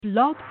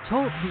Blog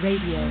Talk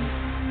Radio.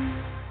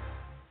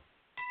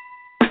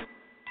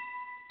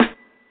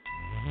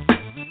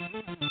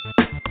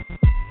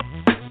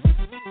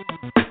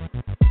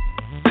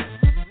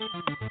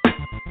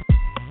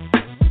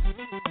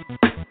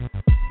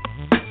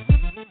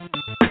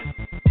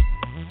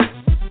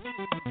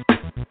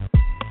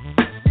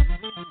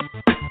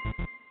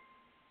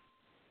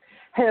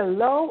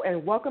 Hello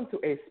and welcome to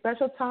a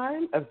special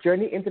time of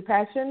Journey into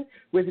Passion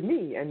with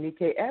me,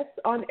 Anike S.,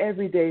 on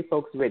Everyday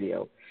Folks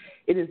Radio.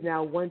 It is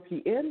now 1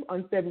 p.m.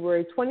 on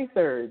February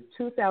 23rd,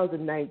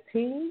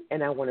 2019,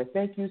 and I want to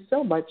thank you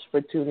so much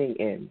for tuning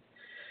in.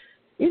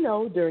 You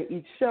know, during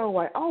each show,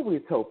 I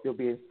always hope you'll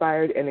be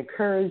inspired and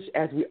encouraged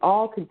as we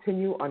all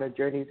continue on our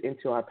journeys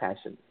into our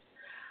passions.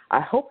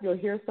 I hope you'll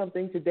hear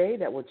something today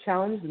that will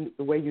challenge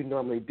the way you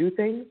normally do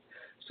things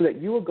so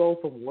that you will go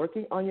from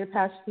working on your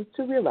passions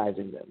to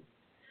realizing them,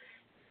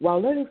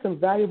 while learning some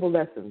valuable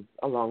lessons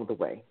along the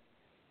way.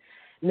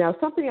 Now,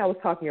 something I was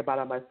talking about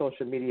on my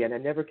social media, and I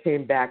never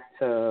came back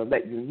to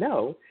let you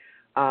know,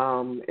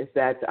 is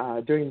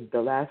that during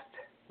the last,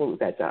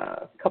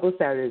 couple of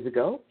Saturdays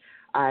ago,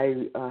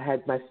 I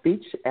had my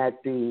speech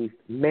at the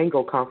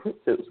Mango Conference.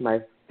 It was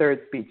my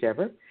third speech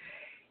ever.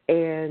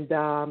 And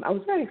I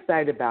was very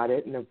excited about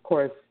it. And, of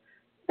course,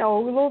 you know,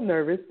 a little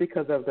nervous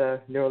because of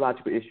the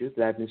neurological issues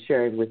that I've been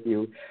sharing with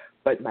you.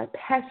 But my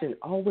passion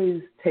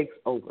always takes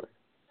over.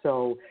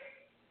 So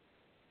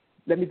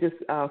let me just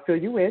fill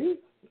you in.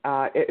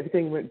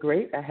 Everything went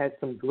great. I had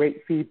some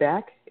great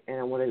feedback, and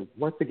I want to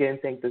once again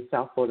thank the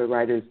South Florida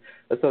Writers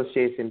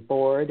Association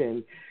Board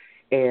and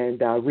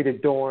Rita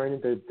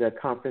Dorn, the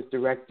conference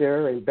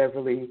director, and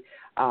Beverly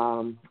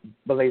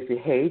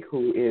Belacy Haig,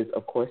 who is,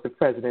 of course, the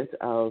president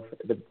of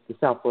the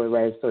South Florida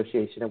Writers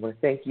Association. I want to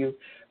thank you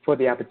for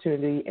the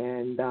opportunity,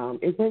 and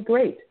it went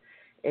great.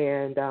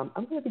 And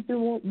I'm going to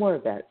do more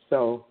of that.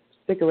 So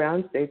stick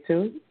around, stay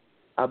tuned.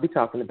 I'll be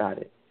talking about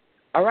it.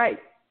 All right,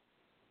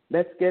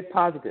 let's get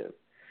positive.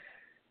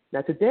 Now,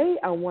 today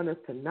I want us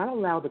to not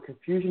allow the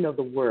confusion of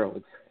the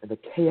world and the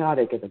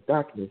chaotic and the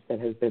darkness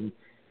that has been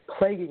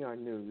plaguing our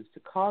news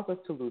to cause us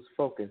to lose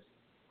focus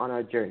on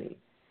our journey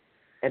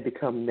and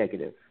become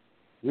negative.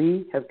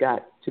 We have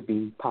got to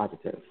be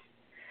positive.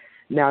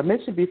 Now, I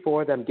mentioned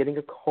before that I'm getting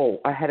a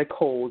cold. I had a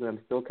cold, and I'm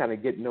still kind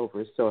of getting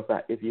over it. So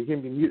if you hear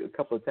me mute a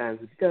couple of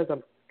times, it's because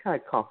I'm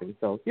kind of coughing.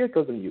 So here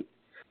goes a mute.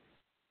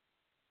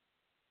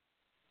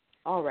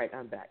 All right,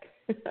 I'm back.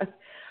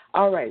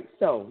 All right,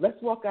 so let's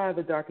walk out of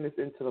the darkness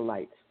into the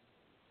light.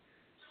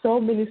 So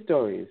many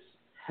stories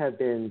have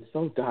been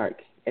so dark,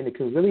 and it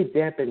can really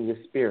dampen your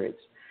spirits.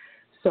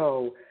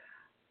 So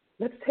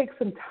let's take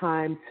some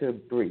time to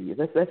breathe.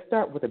 Let's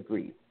start with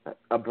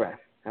a breath,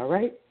 all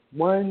right?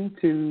 1,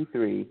 2,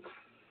 3.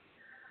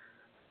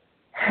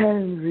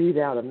 And breathe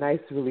out a nice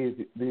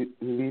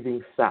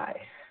relieving sigh,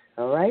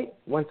 all right?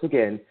 Once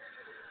again.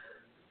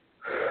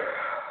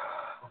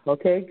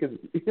 Okay, because,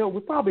 you know,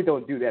 we probably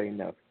don't do that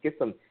enough. Get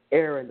some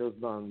air in those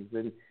lungs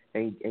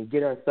and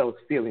get ourselves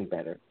feeling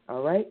better,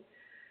 all right?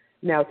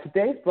 Now,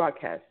 today's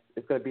broadcast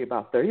is going to be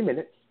about 30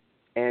 minutes.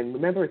 And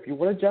remember, if you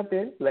want to jump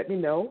in, let me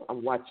know.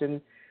 I'm watching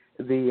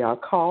the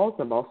calls.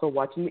 I'm also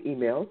watching the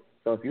emails.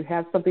 So if you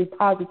have something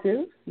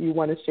positive you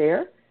want to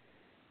share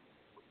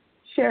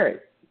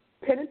it.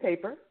 Pen and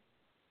paper,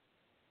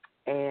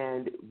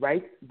 and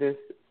write this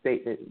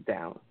statement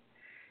down.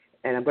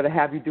 And I'm going to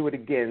have you do it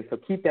again, so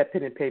keep that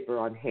pen and paper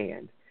on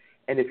hand.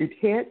 And if you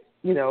can't,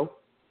 you know,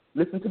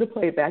 listen to the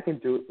playback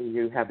and do it when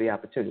you have the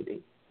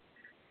opportunity.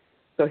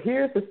 So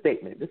here's the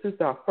statement. This is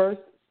our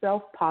first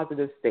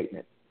self-positive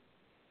statement.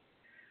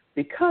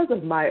 Because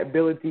of my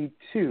ability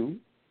to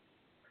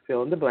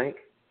fill in the blank,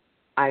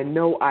 I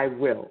know I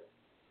will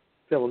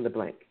fill in the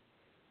blank.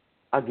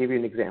 I'll give you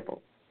an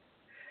example.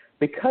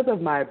 Because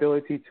of my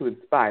ability to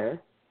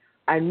inspire,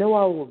 I know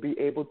I will be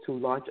able to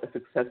launch a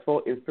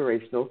successful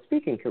inspirational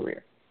speaking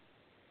career.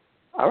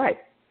 All right,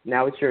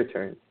 now it's your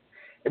turn.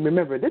 And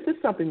remember, this is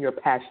something you're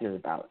passionate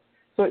about,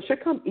 so it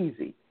should come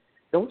easy.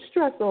 Don't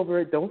stress over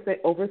it. Don't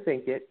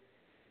overthink it.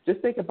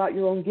 Just think about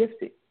your own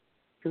gifting.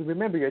 Because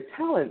remember, your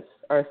talents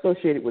are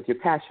associated with your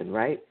passion,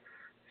 right?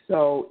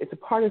 So it's a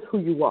part of who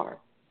you are.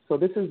 So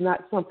this is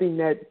not something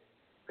that's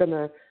going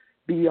to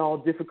be all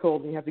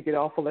difficult and you have to get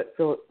all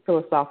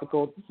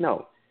philosophical.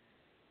 No,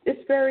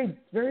 it's very,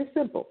 very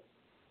simple.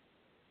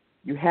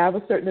 You have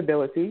a certain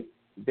ability,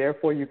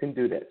 therefore you can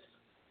do this.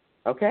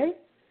 Okay?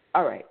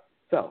 All right.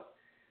 So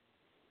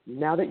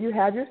now that you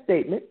have your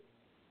statement,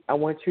 I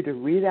want you to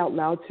read out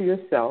loud to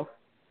yourself.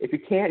 If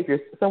you're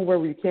somewhere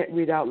where you can't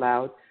read out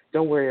loud,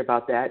 don't worry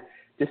about that.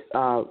 Just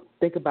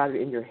think about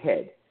it in your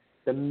head.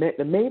 The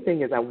main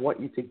thing is I want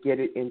you to get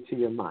it into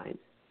your mind.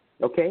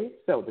 Okay?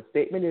 So the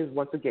statement is,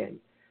 once again,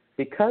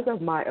 because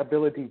of my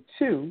ability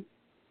to,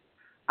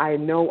 I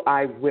know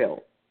I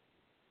will.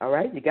 All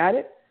right? You got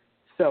it?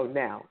 So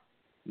now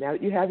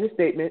that you have your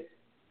statement,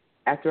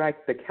 after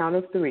the count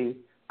of 3,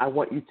 I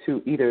want you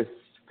to either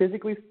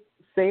physically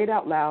say it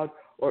out loud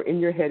or in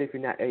your head if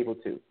you're not able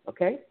to,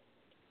 okay?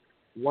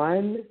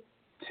 1,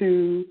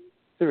 2,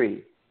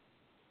 3.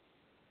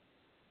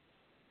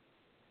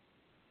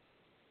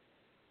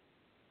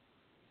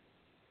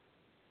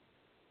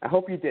 I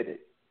hope you did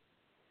it,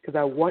 because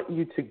I want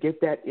you to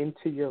get that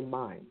into your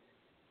mind.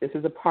 This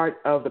is a part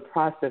of the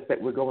process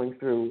that we're going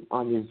through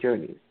on these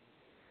journeys.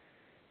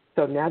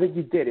 So now that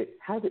you did it,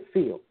 how does it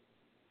feel?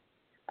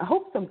 I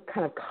hope some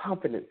kind of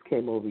confidence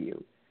came over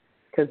you,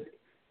 because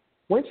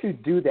once you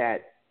do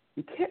that,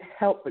 you can't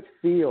help but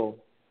feel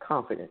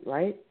confident,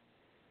 right?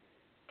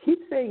 Keep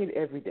saying it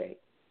every day,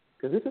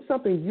 because this is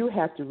something you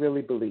have to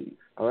really believe,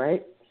 all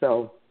right?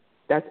 So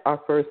that's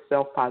our first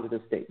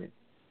self-positive statement.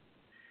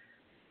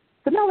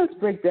 So now let's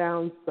break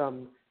down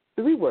some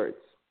 3 words,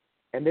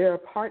 and they're a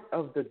part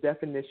of the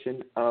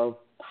definition of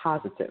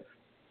positive.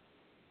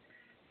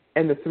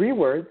 And the 3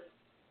 words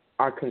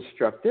are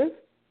constructive,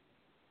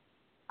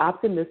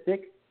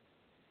 optimistic,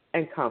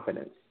 and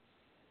confidence.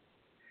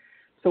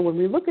 So when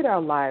we look at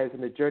our lives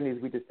and the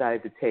journeys we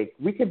decided to take,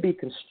 we can be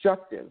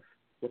constructive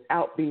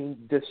without being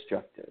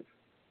destructive.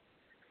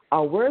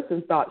 Our words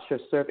and thoughts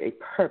should serve a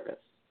purpose,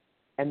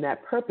 and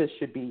that purpose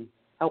should be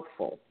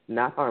helpful,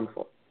 not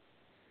harmful.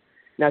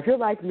 Now, if you're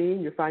like me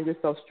and you find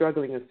yourself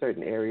struggling in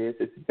certain areas,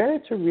 it's better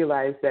to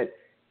realize that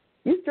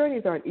these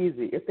journeys aren't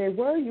easy. If they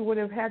were, you would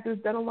have had this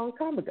done a long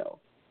time ago.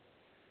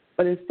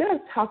 But instead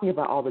of talking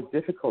about all the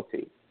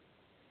difficulty,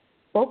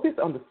 focus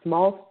on the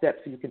small steps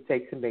you can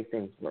take to make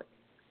things work.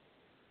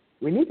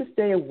 We need to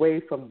stay away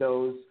from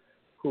those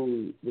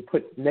who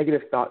put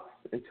negative thoughts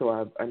into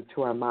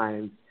our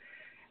minds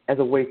as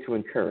a way to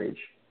encourage.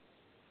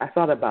 I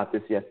thought about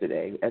this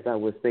yesterday as I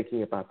was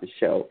thinking about the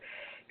show,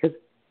 because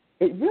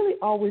it really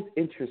always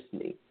interests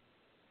me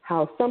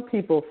how some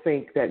people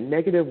think that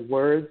negative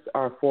words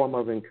are a form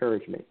of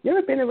encouragement. You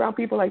ever been around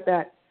people like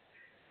that?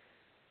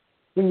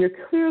 When you're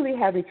clearly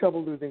having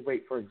trouble losing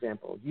weight, for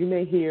example, you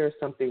may hear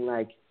something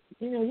like,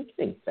 you're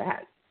getting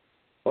fat.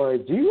 Or,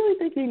 do you really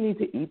think you need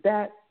to eat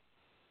that?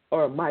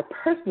 Or, my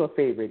personal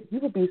favorite, you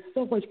would be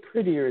so much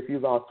prettier if you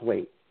lost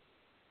weight.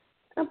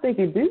 I'm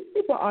thinking, do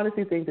people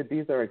honestly think that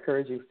these are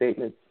encouraging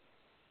statements?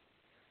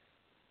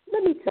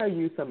 Let me tell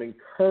you some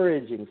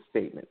encouraging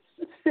statements.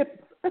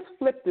 Let's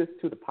flip this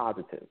to the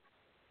positive.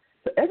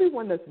 So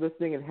everyone that's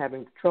listening and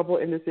having trouble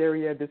in this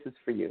area, this is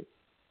for you.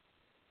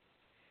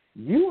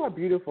 You are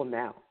beautiful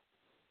now.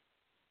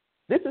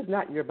 This is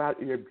not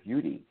about your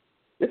beauty.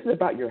 This is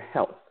about your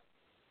health.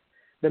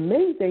 The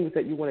main thing is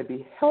that you want to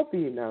be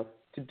healthy enough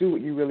to do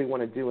what you really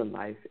want to do in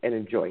life and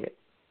enjoy it.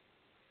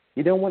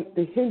 You don't want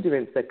the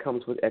hindrance that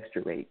comes with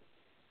extra weight.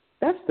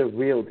 That's the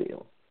real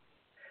deal.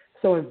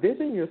 So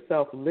envision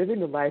yourself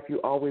living the life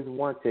you always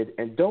wanted,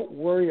 and don't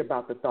worry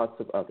about the thoughts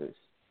of others.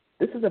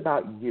 This is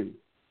about you.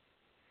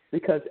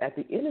 Because at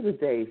the end of the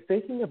day,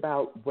 thinking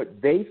about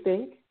what they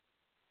think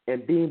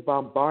and being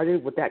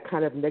bombarded with that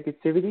kind of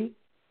negativity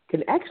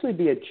can actually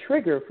be a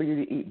trigger for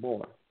you to eat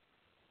more.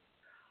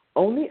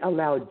 Only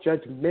allow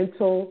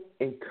judgmental,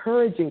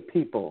 encouraging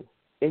people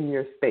in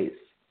your space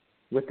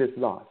with this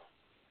loss.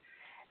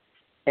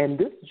 And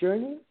this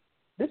journey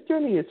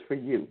is for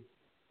you,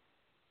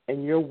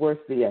 and you're worth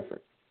the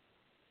effort.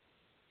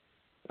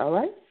 All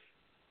right?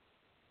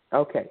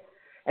 Okay.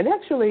 And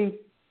actually,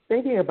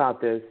 thinking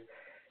about this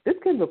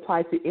can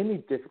apply to any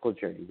difficult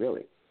journey,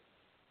 really.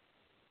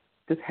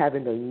 Just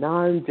having the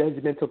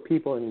non-judgmental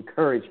people and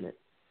encouragement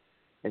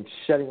and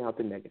shutting out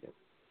the negative.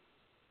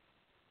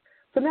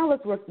 So now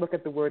let's look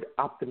at the word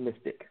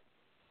optimistic.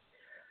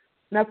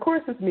 Now, of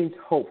course, this means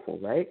hopeful,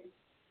 right?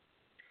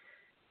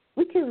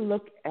 We can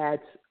look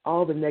at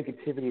all the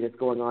negativity that's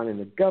going on in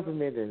the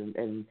government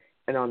and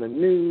on the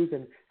news,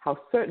 and how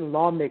certain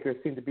lawmakers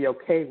seem to be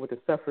okay with the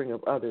suffering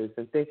of others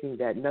and thinking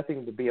that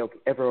nothing will be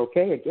ever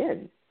okay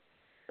again.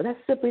 But that's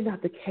simply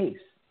not the case.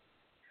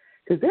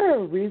 Because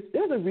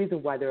there's a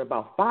reason why there are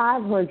about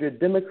 500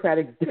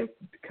 Democratic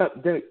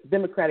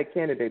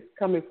candidates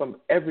coming from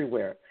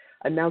everywhere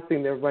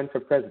announcing their run for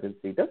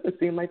presidency. Doesn't it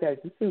seem like that?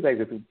 It seems like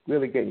it's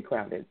really getting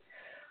crowded.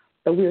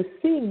 But we are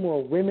seeing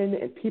more women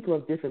and people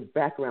of different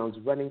backgrounds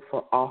running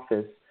for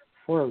office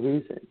for a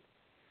reason.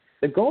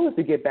 The goal is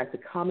to get back to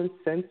common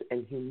sense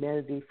and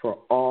humanity for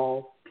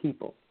all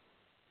people.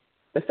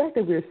 The fact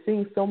that we're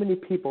seeing so many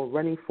people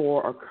running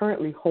for or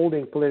currently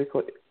holding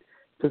political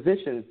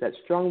positions that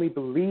strongly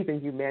believe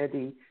in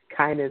humanity,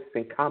 kindness,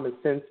 and common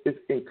sense is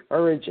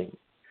encouraging.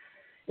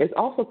 It's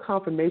also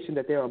confirmation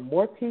that there are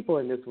more people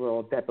in this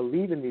world that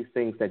believe in these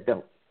things that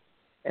don't,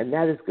 and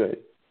that is good.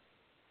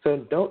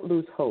 So don't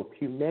lose hope.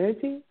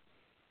 Humanity,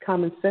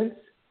 common sense,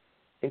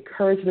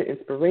 encouragement,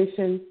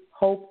 inspiration,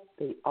 hope,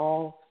 they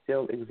all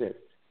still exist.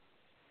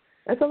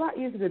 It's a lot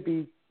easier to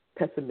be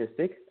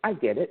pessimistic. I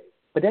get it.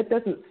 But that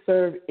doesn't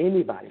serve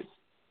anybody,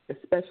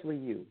 especially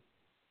you.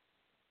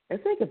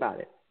 And think about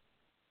it.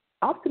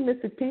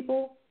 Optimistic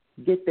people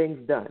get things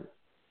done.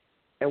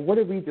 And what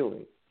are we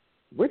doing?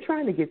 We're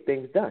trying to get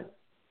things done.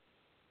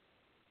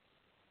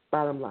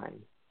 Bottom line.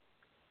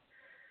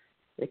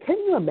 Now, can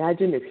you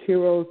imagine if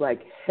heroes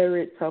like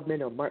Harriet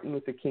Tubman or Martin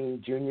Luther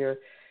King Jr.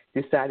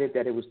 decided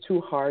that it was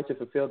too hard to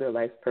fulfill their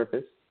life's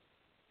purpose?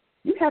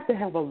 You have to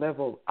have a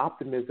level of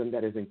optimism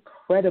that is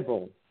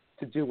incredible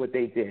to do what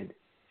they did,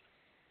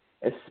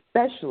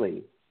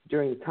 especially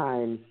during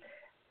times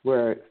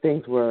where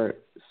things were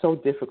so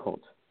difficult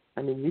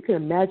I mean, you can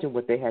imagine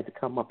what they had to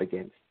come up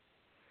against.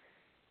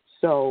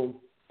 So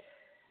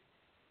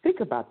think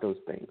about those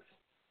things.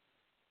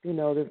 You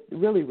know, they're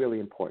really, really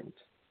important.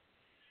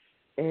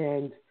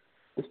 And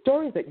the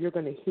stories that you're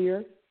going to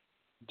hear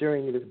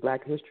during this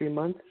Black History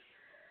Month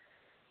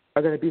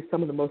are going to be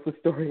some of the most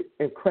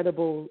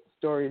incredible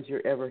stories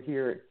you ever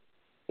hear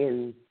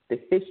in the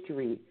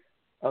history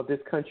of this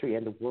country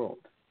and the world.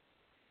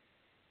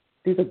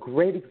 These are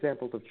great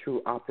examples of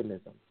true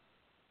optimism.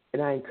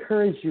 And I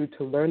encourage you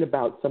to learn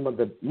about some of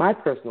my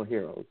personal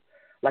heroes,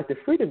 like the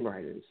Freedom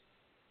Riders,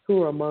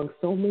 who are among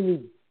so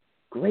many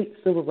great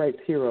civil rights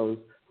heroes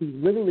who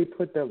literally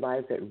put their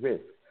lives at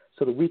risk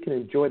so that we can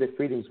enjoy the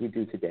freedoms we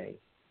do today.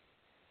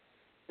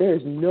 There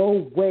is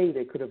no way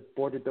they could have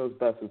boarded those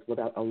buses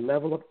without a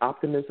level of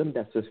optimism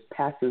that just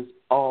passes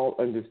all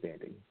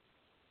understanding.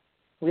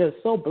 We are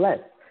so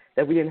blessed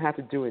that we didn't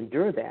have to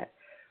endure that,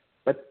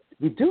 but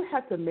we do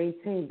have to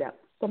maintain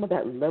some of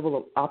that level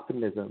of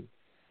optimism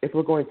if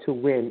we're going to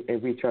win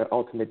and reach our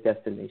ultimate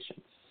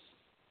destinations.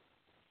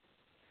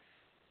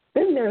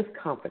 Then there's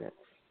confidence.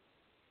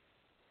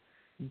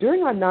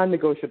 During our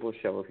non-negotiable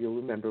show, if you'll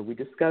remember, we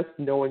discussed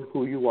knowing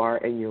who you are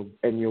and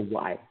your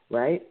why,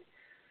 right?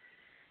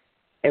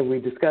 And we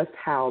discussed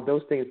how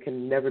those things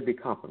can never be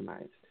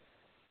compromised.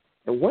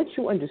 And once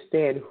you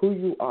understand who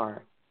you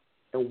are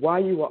and why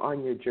you are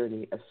on your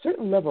journey, a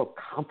certain level of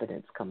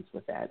confidence comes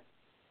with that.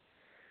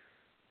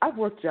 I've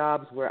worked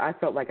jobs where I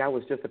felt like I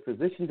was just a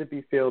position to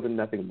be filled and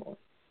nothing more.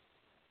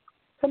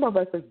 Some of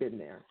us have been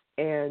there.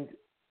 And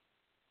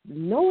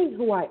knowing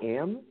who I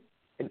am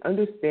and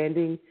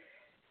understanding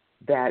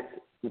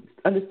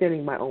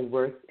my own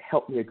worth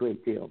helped me a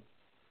great deal.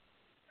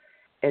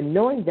 And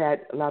knowing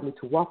that allowed me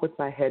to walk with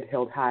my head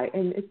held high,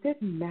 and it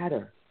didn't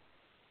matter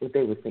what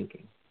they were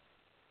thinking.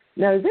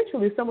 Now,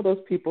 eventually, some of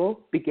those people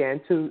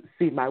began to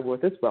see my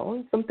worth as well,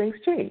 and some things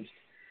changed.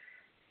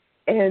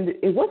 And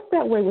it wasn't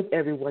that way with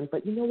everyone,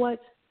 but you know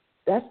what?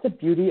 That's the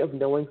beauty of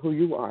knowing who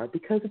you are,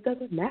 because it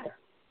doesn't matter.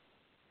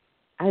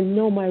 I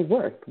know my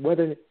worth,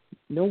 whether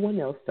no one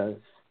else does.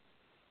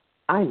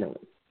 I know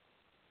it.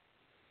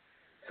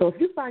 So if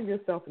you find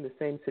yourself in the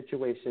same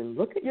situation,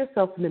 look at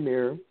yourself in the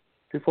mirror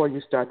before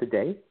you start the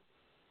day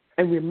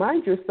and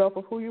remind yourself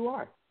of who you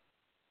are.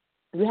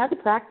 You have to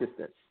practice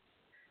this.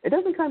 It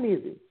doesn't come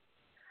easy.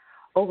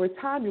 Over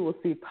time, you will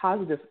see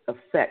positive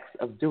effects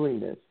of doing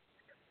this.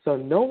 So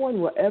no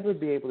one will ever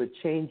be able to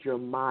change your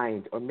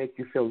mind or make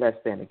you feel less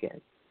than again.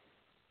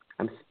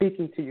 I'm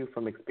speaking to you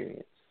from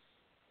experience.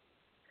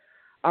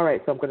 All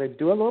right, so I'm going to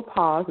do a little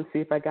pause to see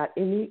if I got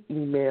any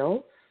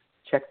emails.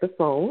 Check the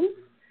phone.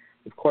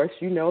 Of course,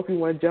 you know if you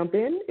want to jump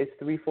in, it's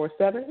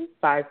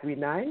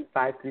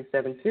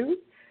 347-539-5372.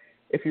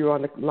 If you're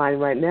on the line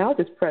right now,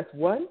 just press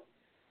 1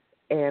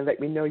 and let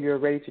me know you're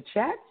ready to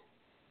chat.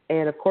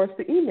 And, of course,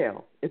 the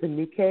email is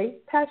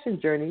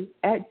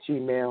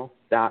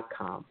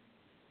anikepassionjourney@gmail.com.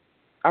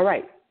 All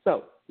right,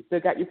 so you still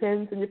got your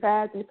pens and your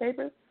pads and your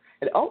papers?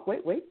 And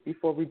wait,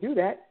 before we do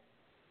that,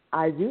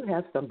 I do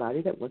have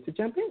somebody that wants to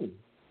jump in.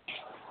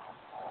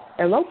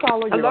 Hello,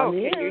 caller, you're on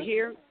the air. Can you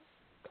hear?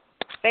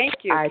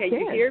 Thank you. Can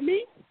you hear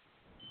me?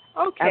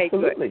 Okay,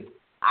 absolutely. Good.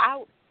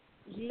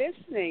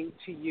 Listening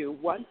to you,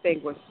 one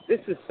thing was,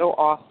 this is so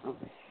awesome.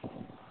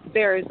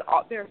 There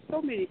are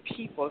so many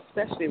people,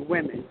 especially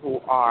women, who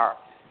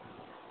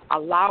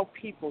allow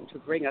people to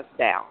bring us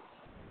down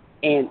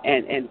and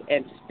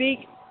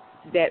speak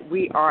that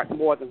we aren't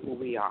more than who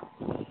we are.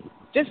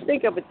 Just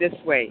think of it this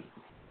way.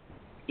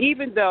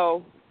 Even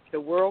though the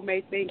world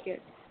may think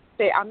it,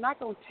 say, I'm not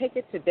going to take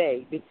it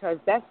today because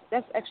that's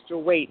extra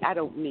weight I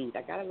don't need.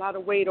 I got a lot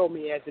of weight on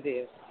me as it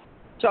is.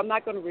 So I'm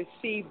not going to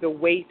receive the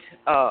weight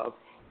of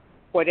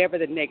whatever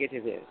the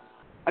negative is.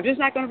 I'm just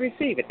not going to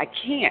receive it. I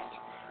can't,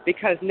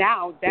 because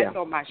now that's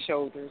on my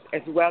shoulders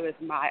as well as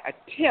my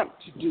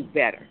attempt to do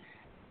better.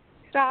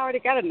 So I already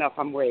got enough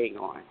I'm weighing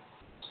on.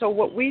 So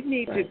what we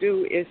need to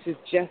do is to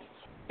just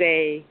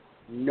say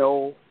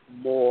no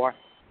more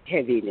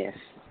heaviness.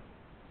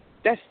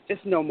 That's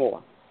just no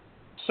more,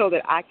 so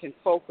that I can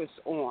focus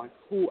on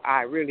who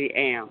I really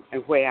am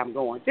and where I'm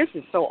going. This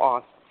is so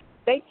awesome.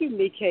 Thank you,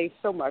 Nikkei,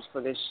 so much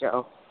for this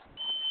show.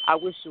 I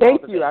wish you all the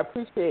best. Thank you. I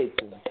appreciate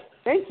you.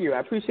 Thank you. I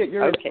appreciate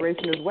your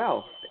inspiration as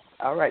well.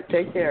 All right.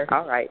 Take care.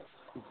 All right.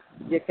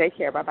 You take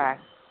care. Bye-bye.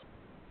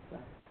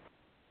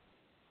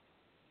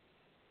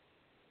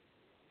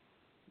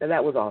 Now,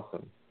 that was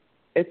awesome.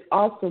 It's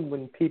awesome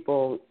when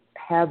people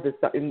have this,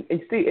 and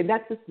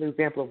that's just an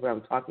example of what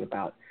I'm talking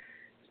about.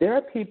 There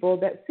are people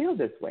that feel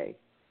this way,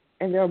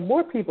 and there are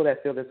more people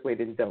that feel this way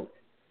than don't.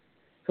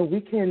 So we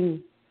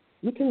can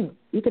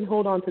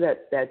hold on to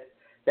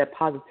that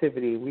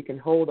positivity. We can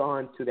hold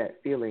on to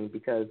that feeling,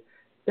 because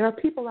there are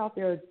people out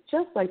there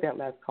just like that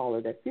last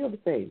caller that feel the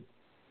same.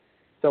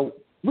 So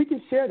we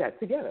can share that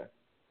together.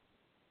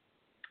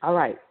 All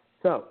right.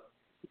 So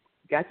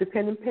got your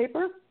pen and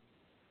paper?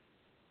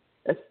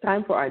 It's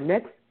time for our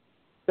next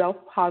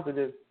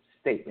self-positive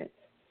statement.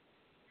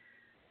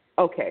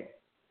 Okay.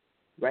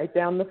 Write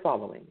down the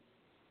following.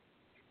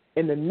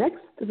 In the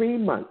next 3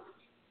 months,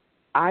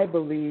 I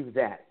believe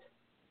that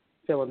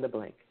fill in the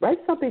blank. Write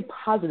something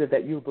positive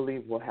that you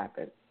believe will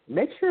happen.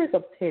 Make sure it's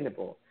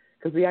obtainable,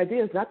 because the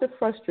idea is not to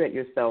frustrate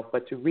yourself,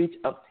 but to reach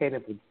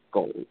obtainable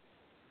goals.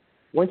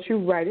 Once you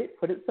write it,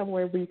 put it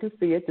somewhere where you can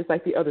see it, just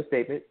like the other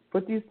statement.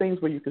 Put these things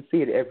where you can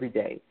see it every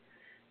day.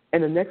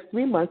 In the next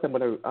 3 months, I'm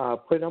going to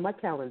put it on my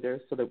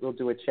calendar so that we'll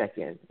do a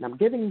check-in. And I'm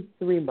giving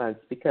 3 months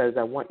because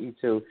I want you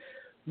to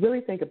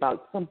really think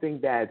about something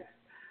that's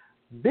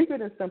bigger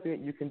than something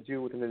that you can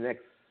do within the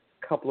next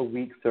couple of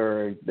weeks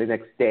or the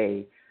next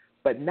day,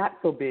 but not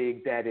so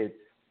big that it's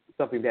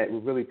something that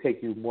will really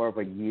take you more of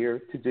a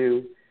year to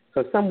do.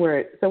 So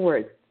somewhere,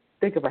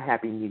 think of a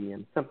happy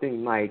medium,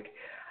 something like,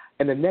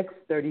 in the next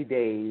 30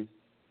 days,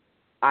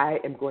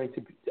 I'm going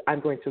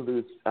to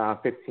lose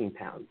 15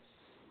 pounds.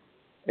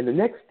 In the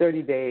next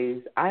 30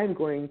 days, I'm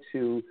going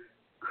to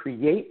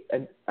create,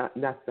 3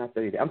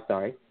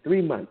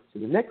 months.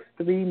 In the next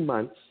 3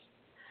 months,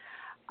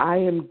 I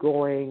am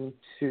going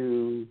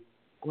to,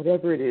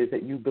 whatever it is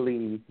that you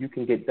believe you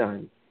can get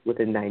done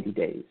within 90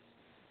 days.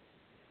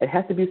 It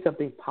has to be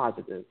something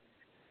positive.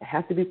 It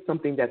has to be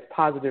something that's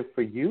positive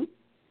for you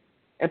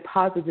and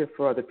positive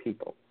for other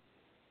people.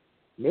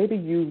 Maybe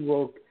you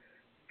will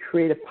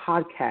create a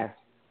podcast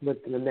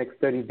within the next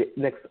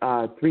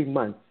 3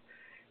 months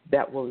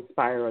that will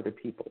inspire other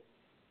people.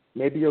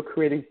 Maybe you'll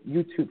create a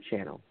YouTube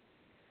channel.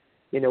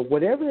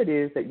 Whatever it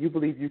is that you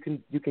believe you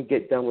can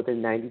get done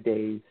within 90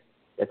 days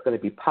that's going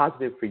to be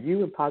positive for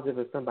you and positive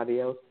for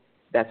somebody else,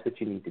 that's what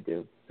you need to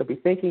do. So be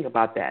thinking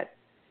about that.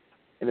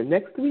 In the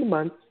next 3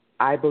 months,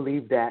 I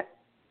believe that,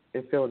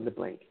 and fill in the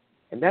blank.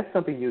 And that's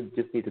something you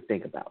just need to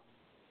think about.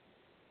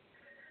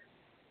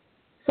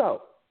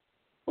 So,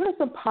 what are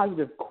some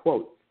positive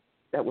quotes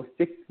that will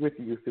stick with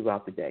you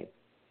throughout the day?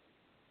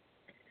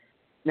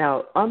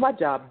 Now, on my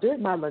job,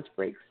 during my lunch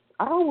breaks,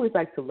 I always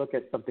like to look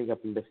at something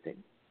uplifting,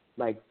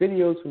 like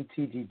videos from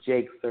T.D.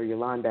 Jakes or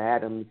Yolanda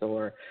Adams,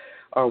 or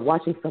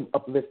watching some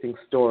uplifting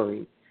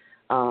story,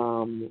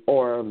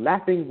 or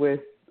laughing with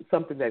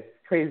something that's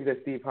crazy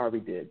that Steve Harvey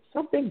did,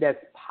 something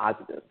that's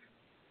positive.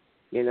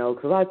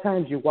 Because a lot of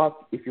times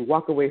if you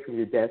walk away from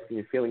your desk and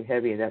you're feeling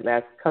heavy and that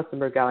last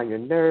customer got on your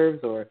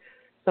nerves or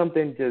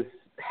something just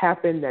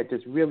happened that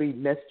just really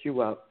messed you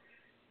up,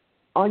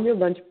 on your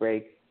lunch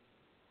break,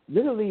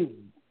 literally,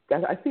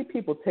 I see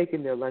people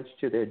taking their lunch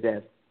to their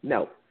desk.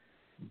 No,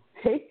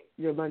 take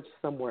your lunch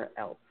somewhere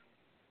else.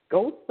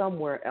 Go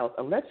somewhere else.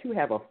 Unless you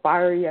have a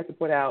fire you have to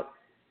put out,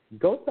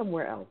 go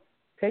somewhere else.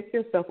 Take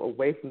yourself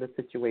away from the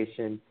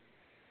situation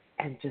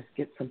and just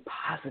get some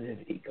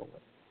positivity going.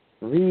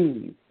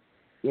 Read.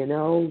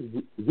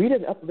 Read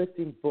an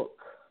uplifting book.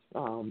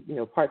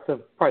 Parts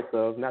of,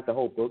 not the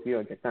whole book. You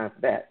don't get time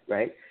for that,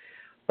 right?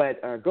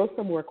 But go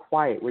somewhere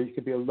quiet where you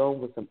can be alone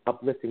with some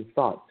uplifting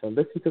thoughts, or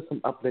listen to some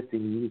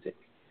uplifting music.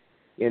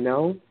 Put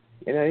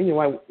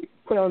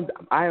on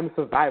I Am a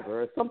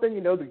Survivor or something,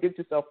 to get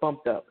yourself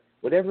pumped up.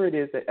 Whatever it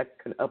is that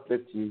can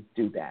uplift you,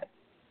 do that.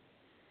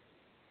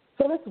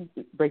 So let's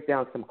break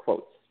down some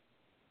quotes.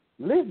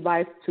 Live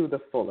life to the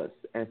fullest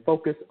and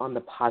focus on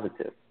the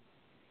positive.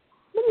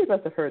 Many of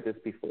us have heard this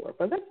before,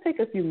 but let's take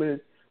a few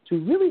minutes to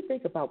really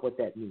think about what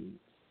that means.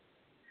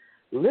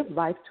 Live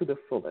life to the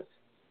fullest.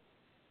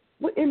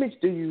 What image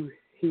do you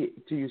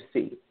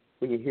see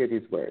when you hear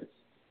these words?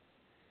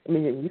 I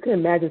mean, you can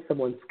imagine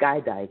someone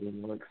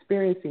skydiving or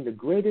experiencing the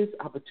greatest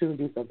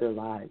opportunities of their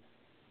lives.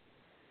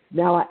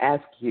 Now I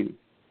ask you,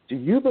 do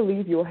you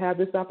believe you'll have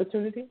this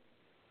opportunity?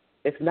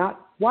 If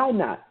not, why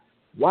not?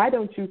 Why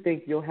don't you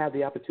think you'll have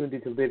the opportunity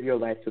to live your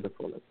life to the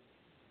fullest?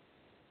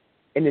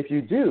 And if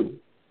you do,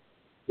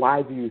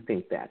 why do you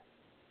think that?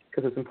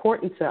 Because it's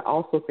important to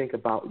also think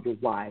about your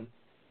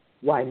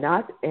why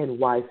not, and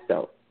why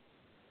so.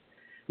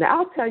 Now,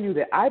 I'll tell you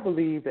that I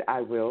believe that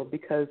I will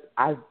because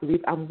I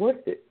believe I'm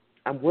worth it.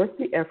 I'm worth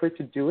the effort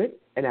to do it,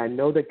 and I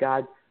know that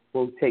God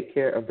will take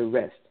care of the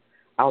rest.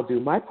 I'll do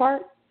my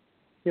part,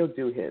 He'll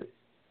do His.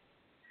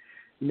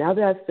 Now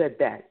that I've said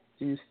that,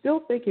 do you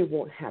still think it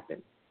won't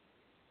happen?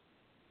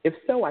 If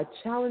so, I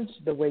challenge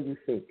the way you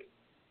think.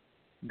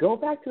 Go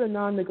back to the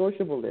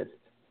non-negotiable list.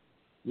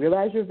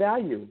 Realize your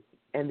value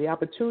and the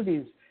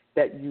opportunities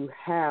that you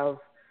have.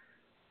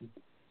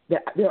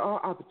 That there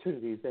are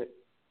opportunities that,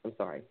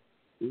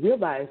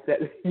 realize that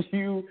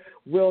you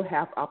will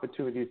have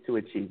opportunities to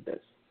achieve this.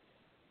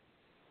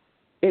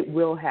 It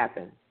will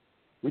happen.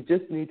 We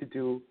just need to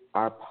do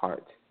our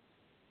part.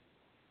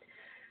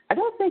 I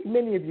don't think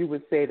many of you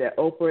would say that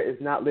Oprah is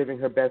not living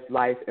her best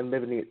life and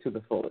living it to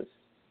the fullest.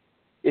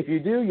 If you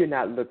do, you're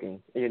not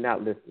looking and you're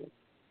not listening.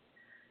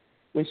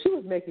 When she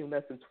was making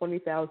less than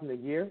 $20,000 a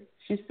year,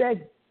 she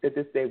said that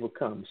this day would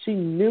come. She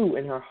knew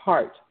in her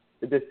heart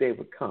that this day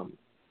would come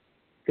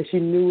because she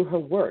knew her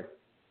worth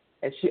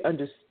and she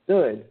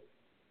understood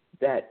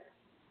that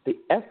the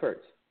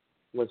effort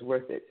was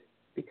worth it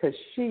because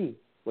she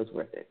was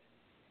worth it.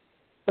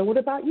 So what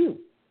about you?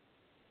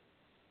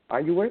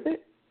 Are you worth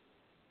it?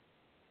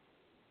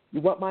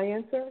 You want my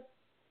answer?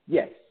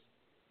 Yes,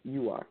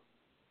 you are.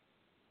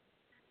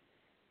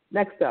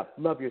 Next up,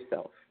 love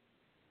yourself.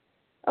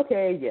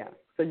 Okay, yeah.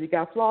 So you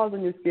got flaws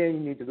in your skin, you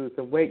need to lose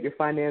some weight, your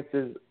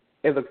finances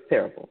It looks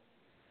terrible.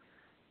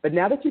 But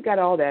now that you got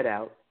all that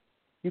out,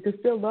 you can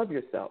still love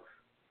yourself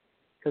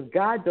because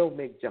God don't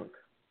make junk.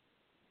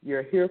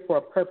 You're here for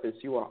a purpose.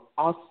 You are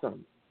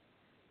awesome.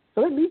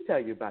 So let me tell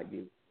you about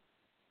you.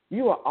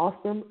 You are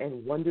awesome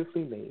and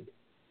wonderfully made.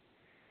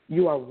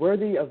 You are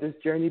worthy of this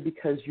journey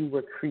because you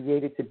were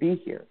created to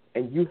be here,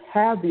 and you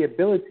have the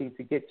ability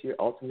to get to your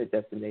ultimate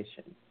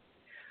destination.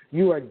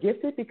 You are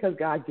gifted because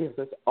God gives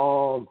us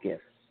all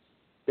gifts.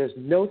 There's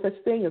no such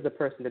thing as a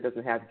person that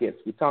doesn't have gifts.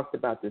 We talked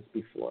about this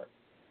before.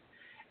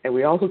 And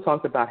we also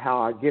talked about how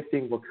our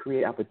gifting will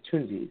create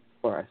opportunities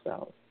for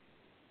ourselves.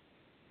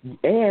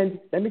 And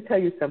let me tell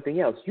you something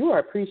else. You are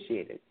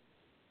appreciated.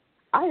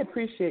 I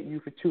appreciate you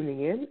for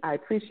tuning in. I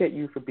appreciate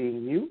you for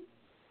being you.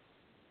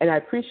 And I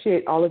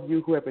appreciate all of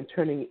you who have been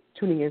tuning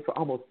in for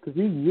almost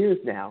 3 years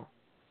now.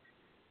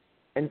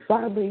 And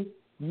finally,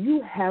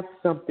 you have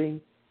something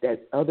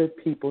that other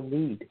people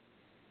need.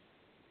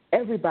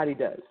 Everybody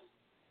does.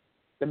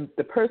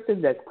 The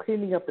person that's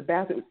cleaning up the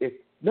bathroom, if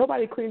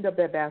nobody cleaned up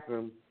that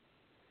bathroom,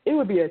 it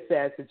would be a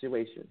sad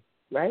situation,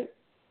 right?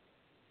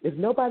 If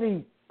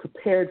nobody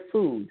prepared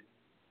food,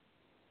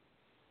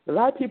 a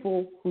lot of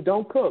people who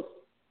don't cook,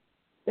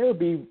 they would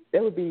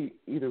be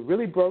either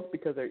really broke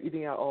because they're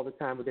eating out all the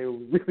time, or they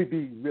would really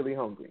be really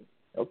hungry,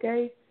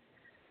 okay?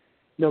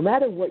 No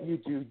matter what you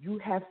do, you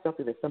have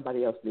something that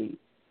somebody else needs.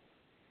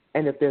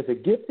 And if there's a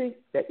gifting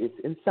that is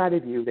inside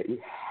of you that you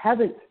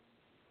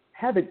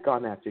haven't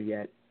gone after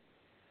yet,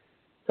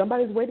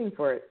 somebody's waiting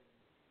for it.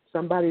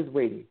 Somebody's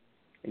waiting.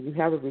 And you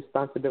have a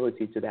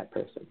responsibility to that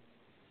person.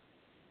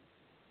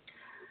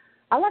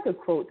 I like a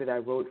quote that I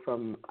wrote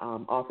from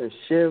author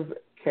Shiv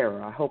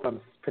Khera. I hope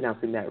I'm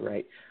pronouncing that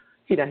right.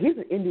 He's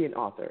an Indian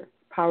author,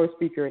 power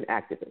speaker, and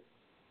activist.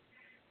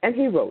 And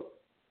he wrote,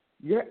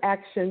 "Your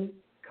action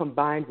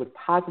combined with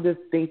positive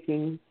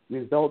thinking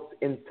results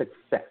in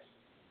success."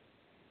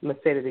 I'm going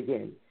to say that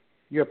again.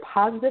 Your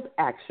positive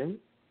action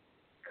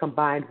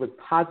combined with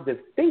positive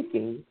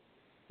thinking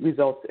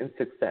results in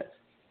success.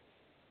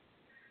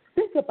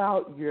 Think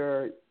about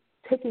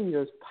taking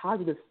your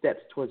positive steps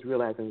towards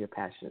realizing your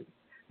passion.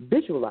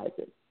 Visualize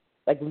it.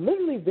 Like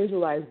literally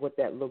visualize what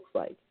that looks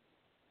like.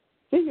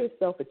 See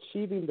yourself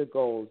achieving the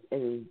goals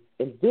and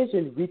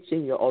envision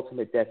reaching your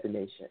ultimate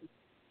destination.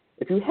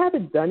 If you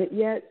haven't done it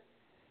yet,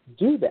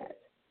 do that.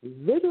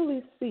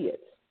 Literally see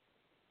it.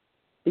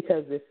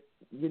 Because if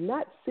you're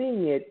not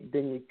seeing it,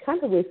 then you're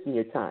kind of wasting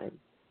your time.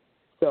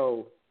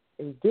 So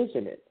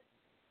envision it.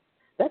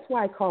 That's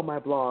why I call my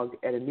blog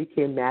at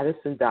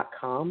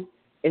AnikaMadison.com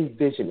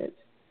Envision It.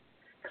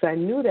 Because I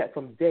knew that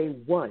from day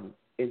one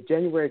in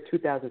January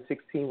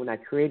 2016 when I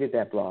created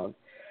that blog,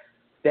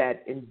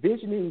 that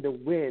envisioning the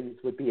wins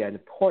would be an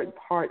important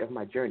part of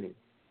my journey.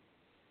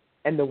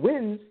 And the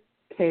wins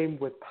came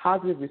with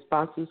positive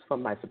responses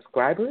from my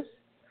subscribers,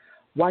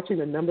 watching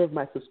the number of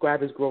my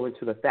subscribers grow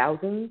into the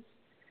thousands,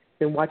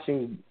 then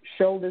watching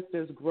show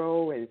listeners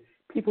grow, and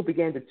people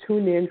began to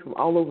tune in from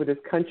all over this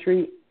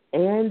country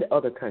and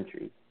other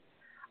countries.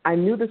 I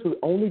knew this would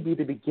only be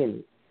the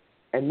beginning,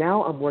 and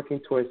now I'm working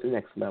towards the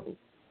next level.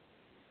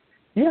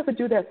 You have to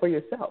do that for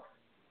yourself.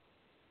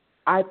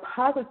 I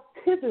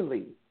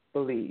positively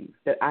believe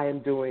that I am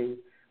doing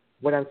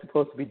what I'm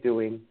supposed to be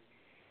doing,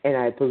 and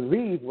I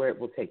believe where it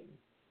will take me.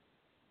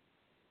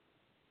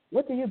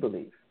 What do you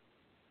believe?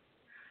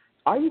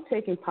 Are you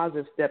taking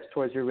positive steps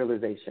towards your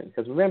realization?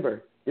 Because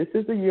remember, this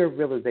is the year of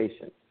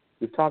realization.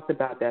 We've talked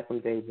about that from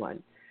day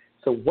one.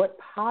 So what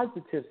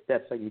positive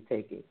steps are you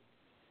taking?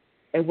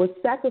 And what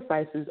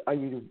sacrifices are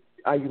you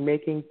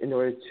making in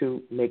order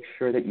to make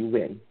sure that you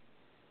win?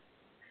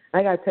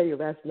 I got to tell you,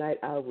 last night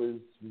I was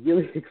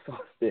really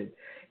exhausted.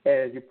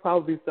 And you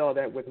probably saw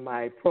that with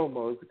my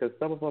promos because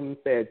some of them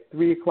said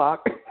 3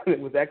 o'clock and it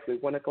was actually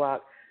 1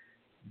 o'clock.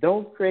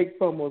 Don't create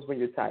promos when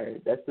you're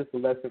tired. That's just a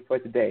lesson for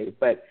today.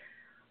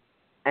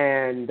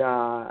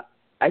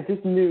 I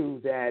just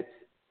knew that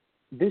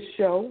this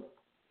show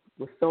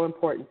was so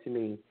important to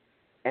me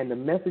and the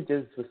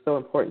messages were so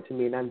important to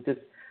me. And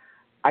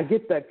I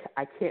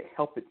can't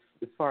help it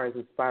as far as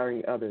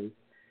inspiring others.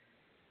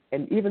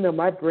 And even though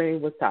my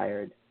brain was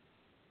tired,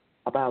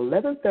 about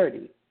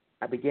 11:30,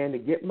 I began to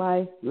get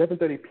my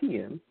 11:30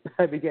 p.m.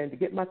 I began to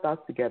get my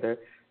thoughts together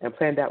and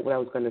planned out what I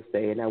was going to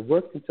say. And I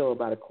worked until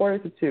about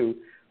 1:45,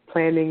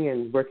 planning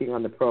and working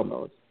on the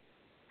promos.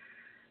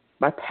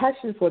 My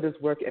passion for this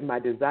work and my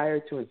desire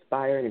to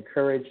inspire and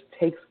encourage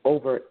takes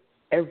over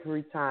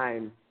every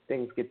time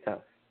things get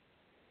tough.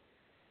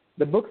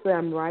 The books that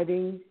I'm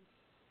writing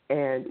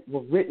and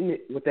were written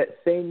with that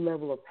same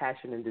level of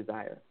passion and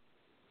desire.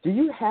 Do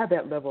you have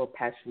that level of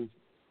passion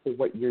for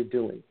what you're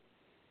doing?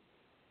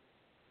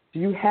 Do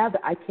you have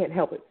the I can't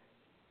help it?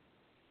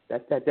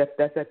 That's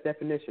that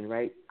definition,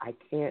 right? I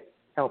can't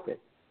help it.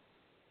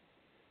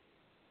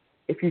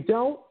 If you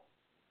don't,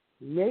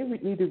 you may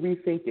need to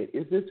rethink it.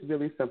 Is this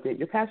really something that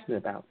you're passionate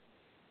about?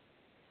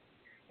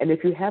 And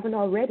if you haven't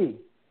already,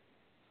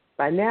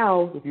 by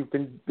now, if you've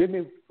been with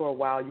me for a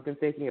while, you've been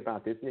thinking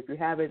about this. And if you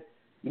haven't,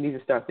 you need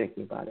to start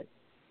thinking about it.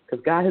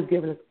 Because God has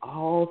given us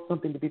all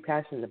something to be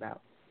passionate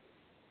about.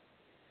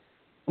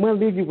 I'm going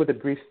to leave you with a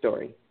brief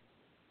story.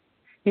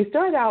 He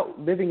started out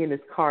living in his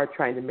car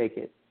trying to make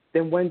it.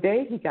 Then one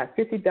day he got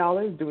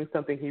 $50 doing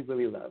something he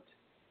really loved.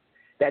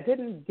 That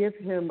didn't give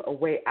him a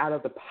way out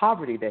of the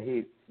poverty that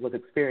he was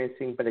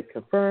experiencing, but it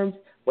confirms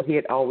what he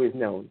had always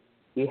known.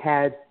 He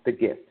had the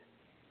gift,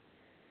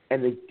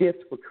 and the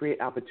gift would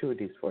create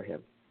opportunities for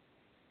him.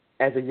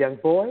 As a young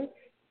boy,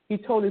 he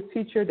told his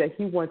teacher that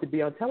he wanted to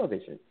be on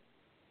television.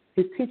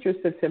 His teacher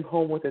sent him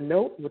home with a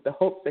note with the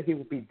hopes that he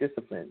would be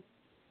disciplined.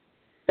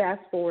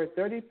 Fast forward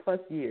 30-plus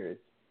years,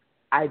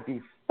 I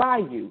defy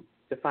you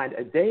to find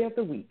a day of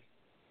the week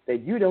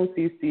that you don't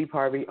see Steve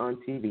Harvey on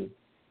TV.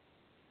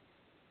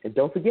 And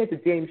don't forget the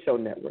Game Show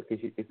Network.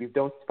 If you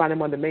don't find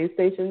him on the main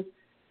stations,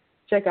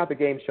 check out the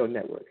Game Show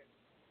Network.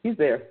 He's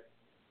there.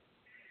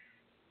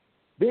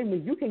 Then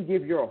when you can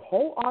give your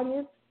whole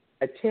audience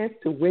a chance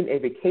to win a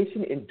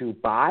vacation in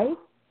Dubai,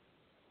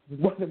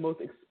 one of the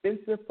most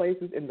expensive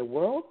places in the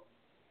world,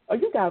 oh,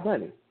 you got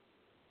money.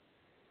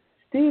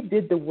 Steve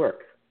did the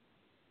work,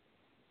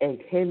 and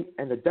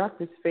the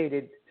darkness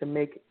faded to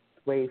make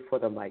way for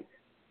the light.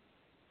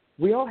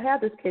 We all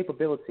have this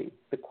capability.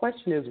 The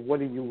question is,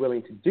 what are you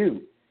willing to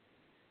do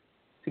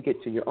to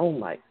get to your own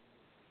light?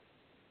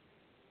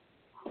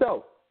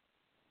 So,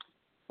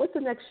 what's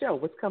the next show?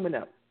 What's coming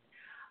up?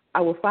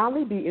 I will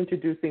finally be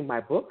introducing my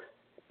books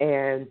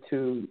and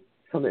to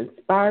some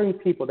inspiring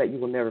people that you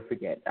will never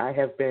forget. I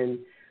have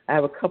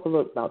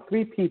about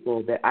 3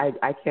 people that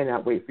I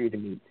cannot wait for you to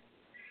meet.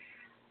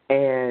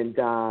 And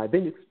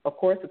then, you, of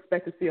course,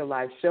 expect to see a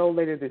live show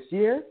later this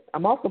year.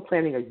 I'm also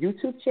planning a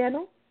YouTube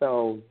channel,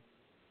 so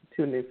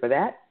tune in for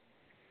that.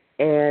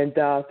 And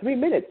 3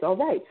 minutes, all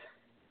right.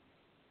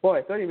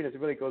 Boy, 30 minutes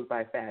really goes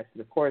by fast.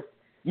 And, of course,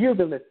 you've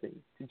been listening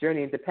to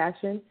Journey into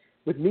Passion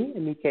with me,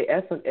 Anike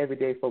S. on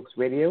Everyday Folks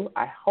Radio.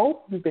 I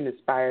hope you've been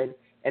inspired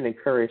and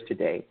encouraged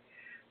today.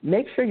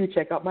 Make sure you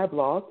check out my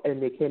blog at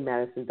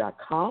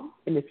AnikeMadison.com.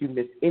 And if you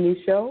missed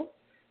any show,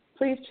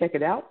 please check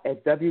it out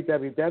at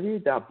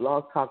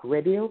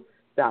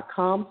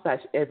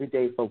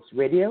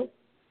www.blogtalkradio.com/everydayfolksradio.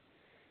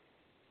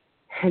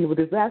 And with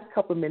this last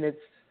couple of minutes,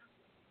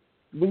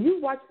 when you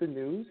watch the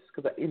news,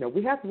 because,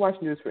 we have to watch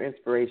news for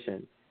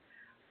inspiration,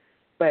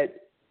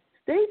 but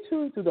stay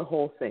tuned to the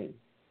whole thing,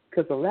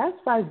 because the last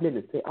 5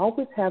 minutes, they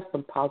always have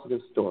some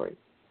positive story.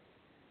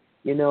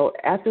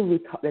 After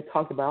they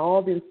talk about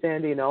all the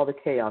insanity and all the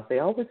chaos, they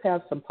always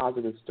have some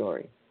positive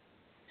story.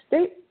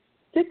 Stick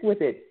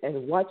with it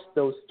and watch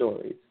those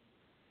stories,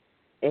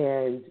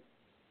 and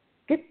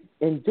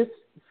just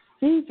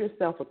feed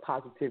yourself with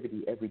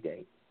positivity every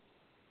day.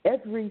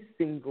 Every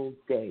single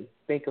day,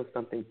 think of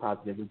something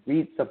positive.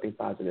 Read something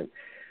positive.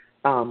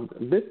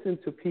 Listen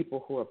to people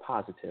who are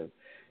positive.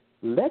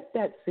 Let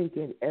that sink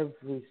in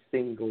every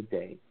single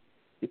day,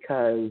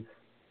 because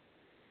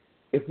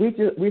if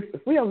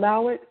we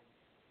allow it,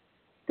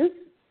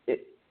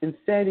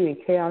 insanity and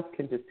chaos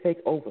can just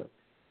take over.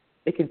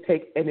 It can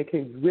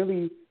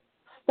really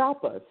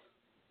stop us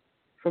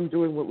from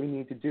doing what we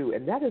need to do,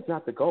 and that is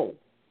not the goal.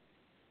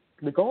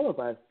 The goal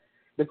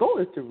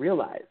is to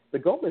realize. The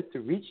goal is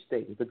to reach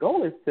things. The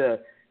goal is to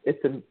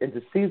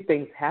see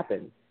things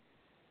happen.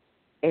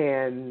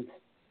 And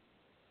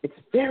it's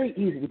very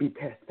easy to be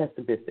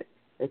pessimistic.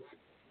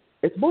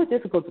 It's more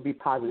difficult to be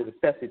positive,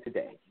 especially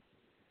today.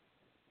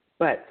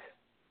 But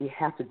we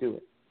have to do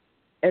it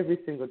every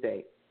single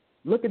day.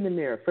 Look in the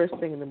mirror first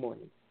thing in the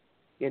morning.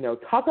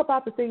 Talk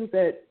about the things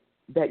that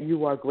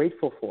you are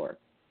grateful for.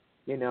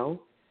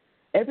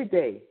 Every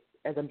day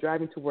as I'm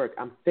driving to work,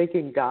 I'm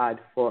thanking God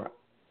for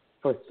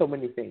so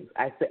many things.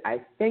 I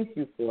thank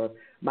you for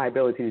my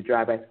ability to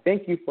drive. I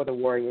thank you for the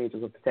warring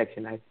angels of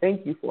protection. I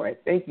thank you for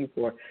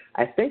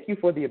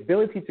the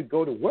ability to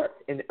go to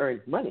work and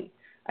earn money.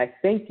 I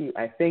thank you.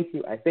 I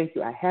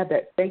have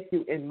that thank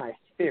you in my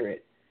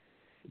spirit.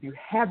 If you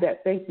have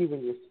that thank you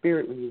in your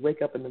spirit when you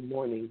wake up in the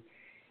morning,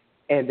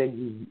 and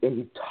then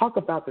you talk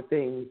about the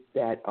things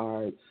that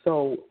are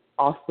so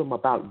awesome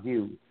about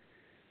you,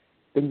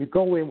 then you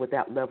go in with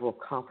that level of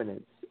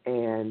confidence,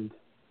 and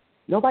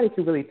nobody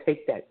can really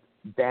take that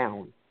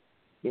down,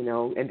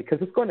 and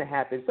because it's going to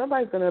happen.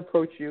 Somebody's going to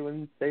approach you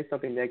and say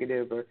something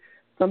negative, or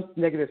some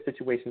negative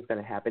situation is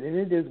going to happen, and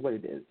it is what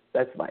it is.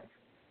 That's life.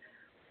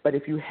 But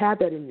if you have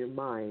that in your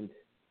mind,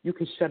 you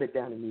can shut it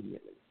down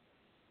immediately.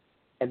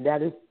 And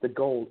that is the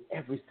goal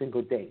every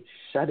single day,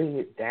 shutting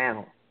it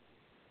down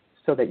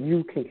so that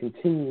you can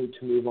continue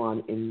to move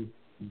on in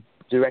the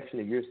direction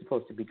that you're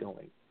supposed to be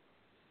going.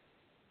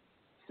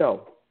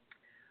 So,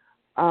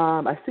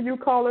 I see you,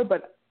 caller,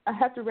 but I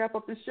have to wrap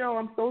up the show.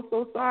 I'm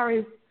so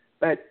sorry.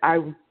 But I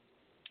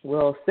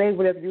will say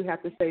whatever you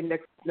have to say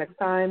next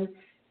time.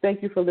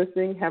 Thank you for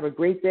listening. Have a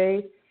great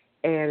day,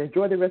 and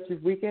enjoy the rest of your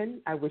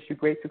weekend. I wish you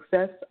great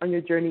success on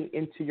your journey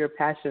into your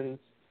passions.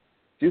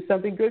 Do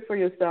something good for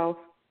yourself.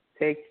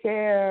 Take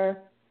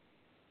care,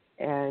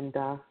 and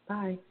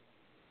bye.